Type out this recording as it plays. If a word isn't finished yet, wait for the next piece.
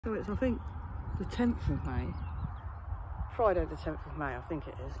So it's, I think, the 10th of May. Friday the 10th of May, I think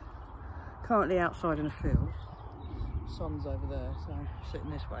it is. Currently outside in a field. Sun's over there, so I'm sitting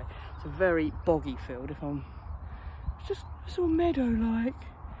this way. It's a very boggy field. It's just all meadow-like.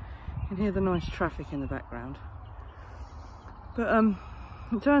 You can hear the nice traffic in the background. But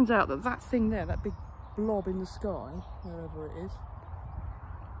it turns out that that thing there, that big blob in the sky, wherever it is,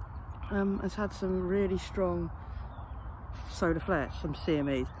 has had some really strong solar flares, some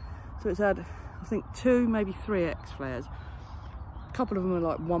CMEs. So it's had, I think, 2, maybe 3 X flares. A couple of them are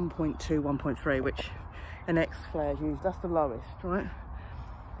like 1.2, 1.3, which an X flare is used. That's the lowest, right?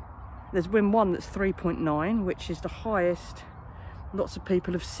 There's been one that's 3.9, which is the highest lots of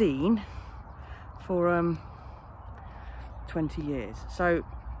people have seen for 20 years. So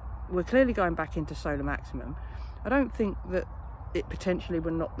we're clearly going back into solar maximum. I don't think that it potentially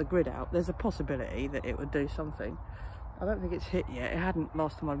would knock the grid out. There's a possibility that it would do something. I don't think it's hit yet. It hadn't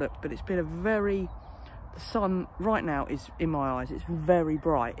last time I looked, but it's been a very... The sun right now is, in my eyes, it's very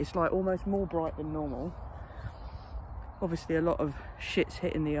bright. It's like almost more bright than normal. Obviously a lot of shit's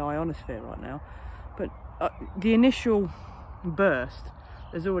hitting the ionosphere right now, but the initial burst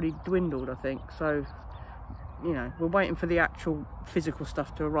has already dwindled, I think. So, you know, we're waiting for the actual physical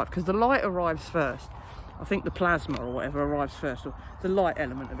stuff to arrive, because the light arrives first. I think the plasma or whatever arrives first, or the light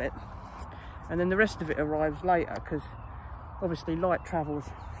element of it, and then the rest of it arrives later, because obviously light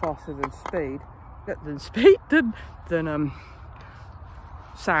travels faster than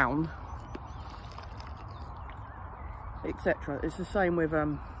sound, etc. It's the same with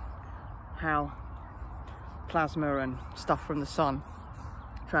how plasma and stuff from the sun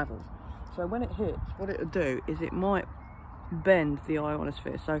travels. So when it hits, what it'll do is it might bend the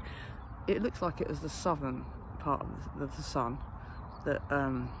ionosphere. So it looks like it was the southern part of the sun that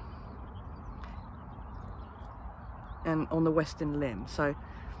and on the western limb. So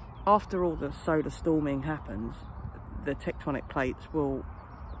after all the solar storming happens, the tectonic plates will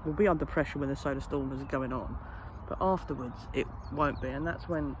be under pressure when the solar storm is going on, but afterwards it won't be, and that's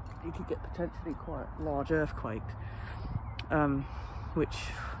when you could get potentially quite large earthquakes,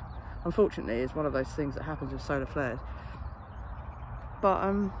 which unfortunately is one of those things that happens with solar flares. But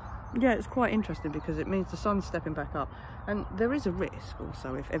yeah, it's quite interesting because it means the sun's stepping back up, and there is a risk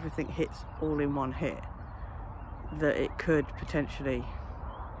also, if everything hits all in one hit, that it could potentially,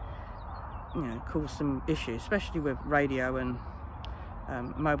 you know, cause some issues, especially with radio and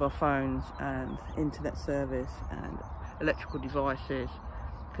mobile phones and internet service and electrical devices,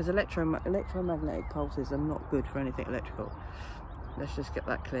 because electromagnetic pulses are not good for anything electrical. Let's just get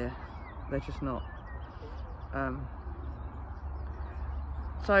that clear. They're just not.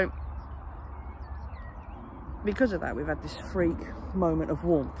 So because of that, we've had this freak moment of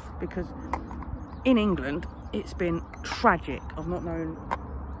warmth, because in England it's been tragic. I've not known...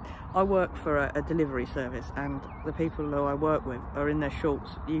 I work for a delivery service, and the people who I work with are in their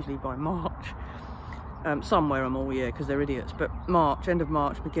shorts usually by March. Some wear them all year because they're idiots, but March, end of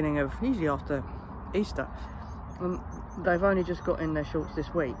March, beginning of, usually after Easter. They've only just got in their shorts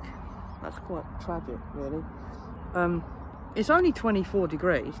this week. That's quite tragic, really. It's only 24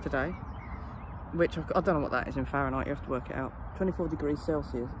 degrees today, which I don't know what that is in Fahrenheit, you have to work it out. 24 degrees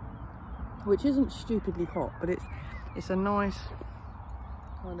Celsius, which isn't stupidly hot, but it's a nice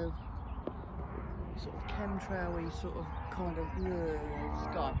kind of sort of chemtrail-y sort of kind of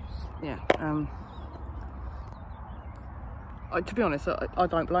sky. Yeah. To be honest, I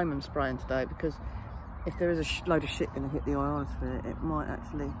don't blame them spraying today, because if there is a load of shit going to hit the ionosphere, it might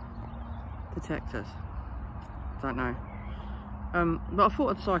actually protect us. Don't know. But I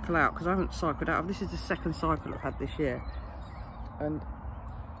thought I'd cycle out, because I haven't cycled out. This is the second cycle I've had this year, and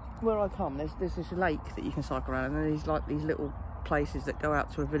where I come, there's this lake that you can cycle around, and there's like these little places that go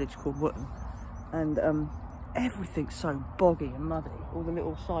out to a village called Wootton, and everything's so boggy and muddy, all the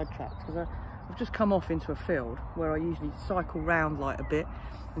little side tracks, because I've just come off into a field where I usually cycle round like a bit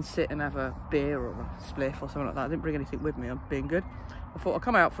and sit and have a beer or a spliff or something like that. I didn't bring anything with me, I'm being good. I thought I'd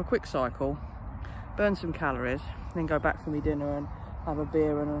come out for a quick cycle, burn some calories, then go back for my dinner and have a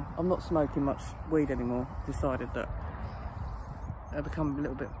beer, and I'm not smoking much weed anymore. Decided that I've become a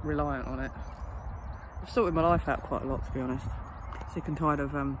little bit reliant on it. I've sorted my life out quite a lot, to be honest. Sick and tired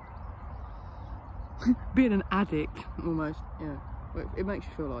of being an addict, almost. Yeah, it makes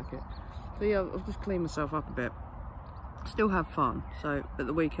you feel like it. So yeah, I've just cleaned myself up a bit. Still have fun, so at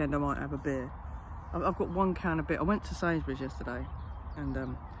the weekend I might have a beer. I've got 1 can of beer. I went to Sainsbury's yesterday, and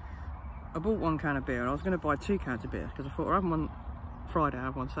I bought 1 can of beer, and I was going to buy 2 cans of beer, because I thought I'll have one Friday, I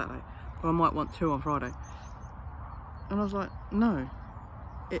have one Saturday, or I might want 2 on Friday. And I was like, no,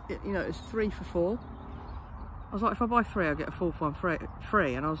 you know, it's 3 for 4. I was like, if I buy 3, I'll get a 4th one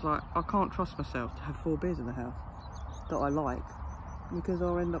free. And I was like, I can't trust myself to have 4 beers in the house that I like, because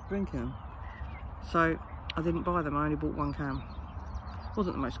I'll end up drinking them. So I didn't buy them, I only bought 1 can.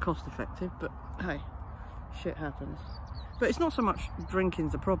 Wasn't the most cost effective, but hey, shit happens. But it's not so much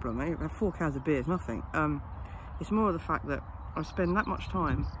drinking's the problem. 4 cans of beer is nothing. It's more of the fact that I spend that much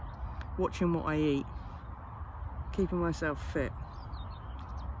time watching what I eat, keeping myself fit,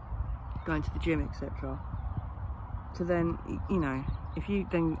 going to the gym, etc. So then, you know, if you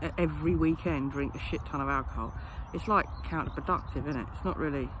then every weekend drink a shit ton of alcohol, it's like counterproductive, isn't it? It's not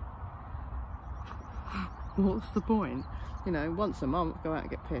really, what's the point? You know, once a month, go out and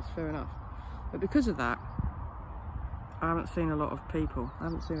get pissed, fair enough. But because of that, I haven't seen a lot of people, I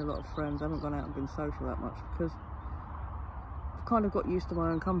haven't seen a lot of friends, I haven't gone out and been social that much, because I've kind of got used to my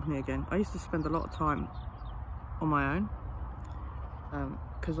own company again. I used to spend a lot of time on my own,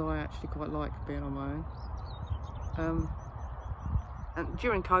 because I actually quite like being on my own. And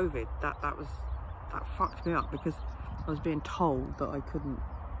during COVID, that fucked me up, because I was being told that I couldn't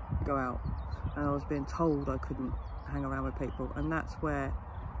go out, and I was being told I couldn't hang around with people, and that's where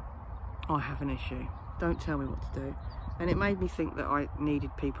I have an issue. Don't tell me what to do. And it made me think that I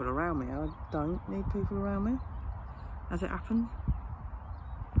needed people around me. I don't need people around me, as it happens.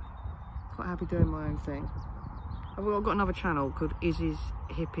 Quite happy doing my own thing. I've got another channel called Izzy's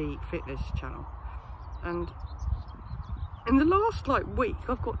Hippie Fitness channel, and in the last week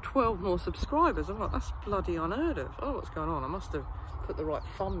I've got 12 more subscribers. I'm like, that's bloody unheard of. Oh, what's going on? I must have put the right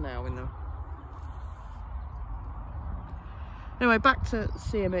thumbnail in them. Anyway, back to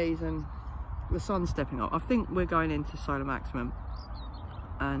CMEs and the sun stepping up. I think we're going into solar maximum,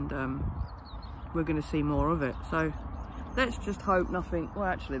 and we're going to see more of it. So let's just hope nothing. Well,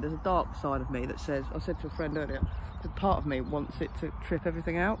 actually, there's a dark side of me that says, I said to a friend earlier, that part of me wants it to trip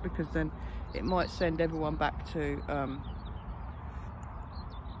everything out, because then it might send everyone back to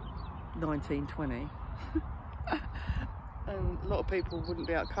 1920 and a lot of people wouldn't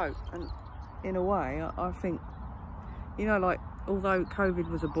be able to cope. And in a way, I think, you know, like, although COVID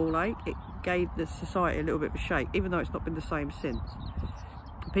was a ball ache, it gave the society a little bit of a shake, even though it's not been the same since.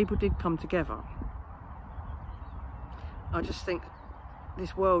 People did come together. I just think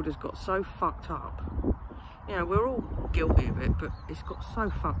this world has got so fucked up. You know, we're all guilty of it, but it's got so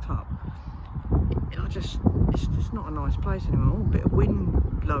fucked up. It's just not a nice place anymore. A bit of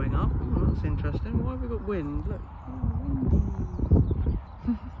wind blowing up. Oh, that's interesting. Why have we got wind? Look. Oh, windy.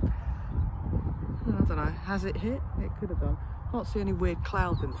 I don't know. Has it hit? It could have done. Can't see any weird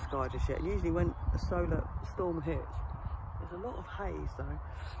clouds in the sky just yet. Usually when a solar storm hits, there's a lot of haze though.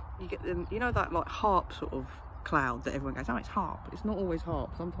 You get them, you know, that like harp sort of cloud that everyone goes, oh, it's harp. It's not always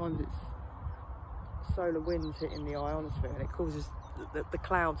harp. Sometimes it's solar winds hitting the ionosphere, and it causes the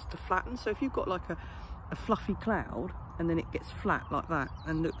clouds to flatten. So if you've got like a fluffy cloud and then it gets flat like that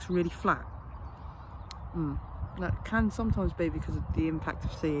and looks really flat, that can sometimes be because of the impact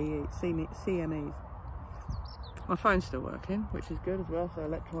of CMEs. My phone's still working, which is good as well, so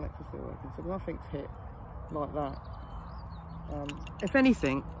electronics are still working, so nothing's hit like that. If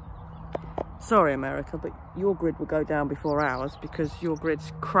anything, sorry America, but your grid will go down before ours, because your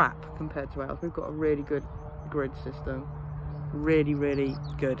grid's crap compared to ours. We've got a really good grid system, really, really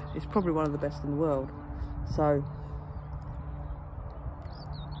good. It's probably one of the best in the world, so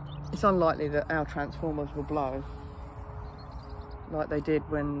it's unlikely that our transformers will blow like they did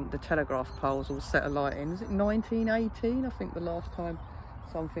when the telegraph poles all set alight in. Is it 1918? I think the last time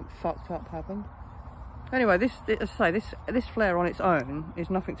something fucked up happened. Anyway, as I say, this flare on its own is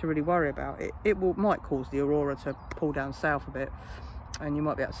nothing to really worry about. It might cause the aurora to pull down south a bit, and you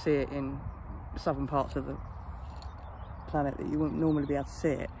might be able to see it in southern parts of the planet that you wouldn't normally be able to see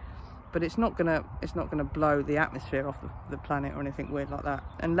it. But it's not gonna blow the atmosphere off the planet or anything weird like that.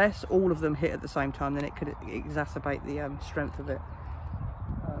 Unless all of them hit at the same time, then it could exacerbate the strength of it.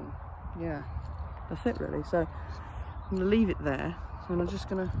 Yeah, that's it really. So I'm gonna leave it there, and I'm just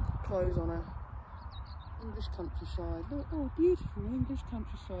gonna close on a English countryside. Look, oh, beautiful English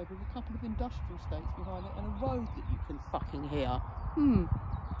countryside with a couple of industrial estates behind it and a road that you can fucking hear.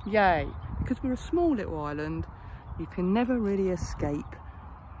 Yay. Because we're a small little island, you can never really escape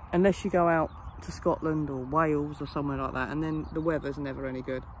unless you go out to Scotland or Wales or somewhere like that, and then the weather's never any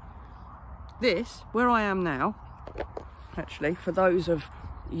good. This, where I am now, actually, for those of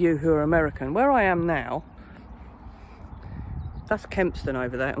you who are American, where I am now, that's Kempston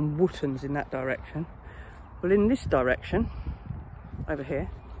over there and Wootton's in that direction. Well, in this direction, over here,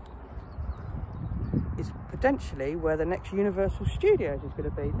 is potentially where the next Universal Studios is going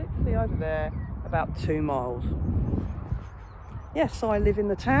to be. Literally over there, about 2 miles. Yes, I live in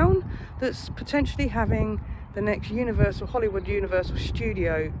the town that's potentially having the next Hollywood Universal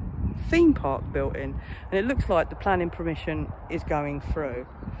Studio theme park built in, and it looks like the planning permission is going through.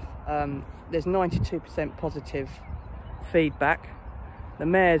 There's 92% positive feedback. The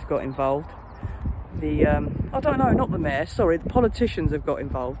mayor's got involved. I don't know, not the mayor, sorry, the politicians have got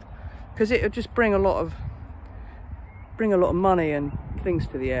involved, because it would just bring a lot of money and things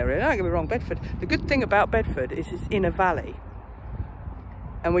to the area. Don't get me wrong, Bedford, the good thing about Bedford is it's in a valley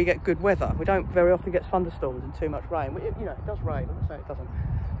and we get good weather. We don't very often get thunderstorms and too much rain. You know, it does rain, I'm not saying it doesn't,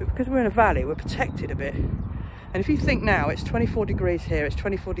 but because we're in a valley, we're protected a bit. And if you think now it's 24 degrees here, it's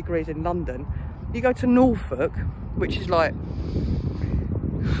 24 degrees in London, you go to Norfolk, which is like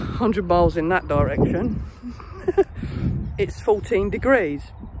 100 miles in that direction, it's 14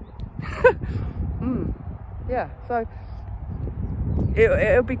 degrees. Yeah, so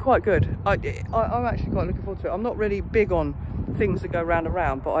it'll be quite good. I'm actually quite looking forward to it. I'm not really big on things that go round and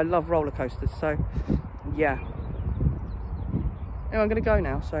round, but I love roller coasters, so yeah. Anyway, I'm going to go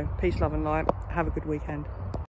now, so peace, love and light. Have a good weekend.